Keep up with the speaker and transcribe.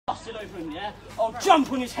busted open, yeah, I'll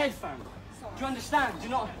jump on his head, fam. Do you understand? Do you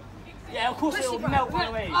not? Yeah, of course it'll melt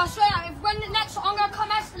away. I'll swear, when the next I'm gonna come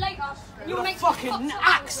Asda later, you'll make fucking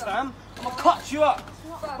axe, fam. I'm gonna cut you up.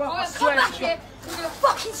 Bro, I'm gonna come back here and I'm gonna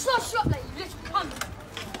fucking slice you up, like you little cunt.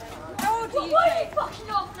 How old are you? Why are you fucking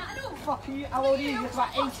laughing at all? Fuck you, how old are you? You're about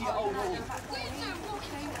 80 years old.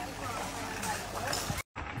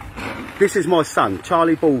 This is my son,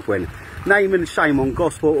 Charlie Baldwin. Name and shame on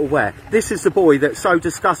gospel aware. This is the boy that's so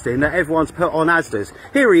disgusting that everyone's put on Asda's.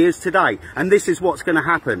 Here he is today, and this is what's going to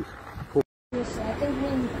happen. Yes, I didn't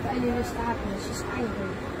mean for any of this to happen, it's just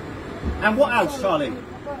angry. And what else, Charlie?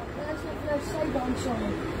 I'm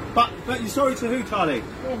sorry. But you're sorry to who, Charlie?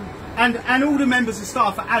 Him. And all the members of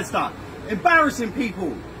staff at Asda. Embarrassing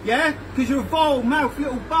people, yeah? Because you're a vile-mouthed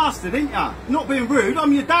little bastard, ain't ya? Not being rude,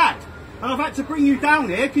 I'm your dad. And I've had to bring you down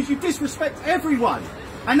here because you disrespect everyone.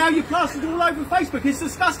 And now you're plastered all over Facebook. It's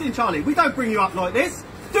disgusting, Charlie. We don't bring you up like this.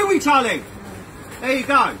 Do we, Charlie? There you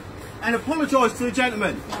go. And apologise to the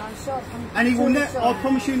gentleman. No, I'm sorry. And he will never, I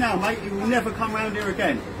promise you now, mate, he will never come round here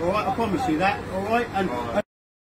again. Alright, I promise you that. Alright? And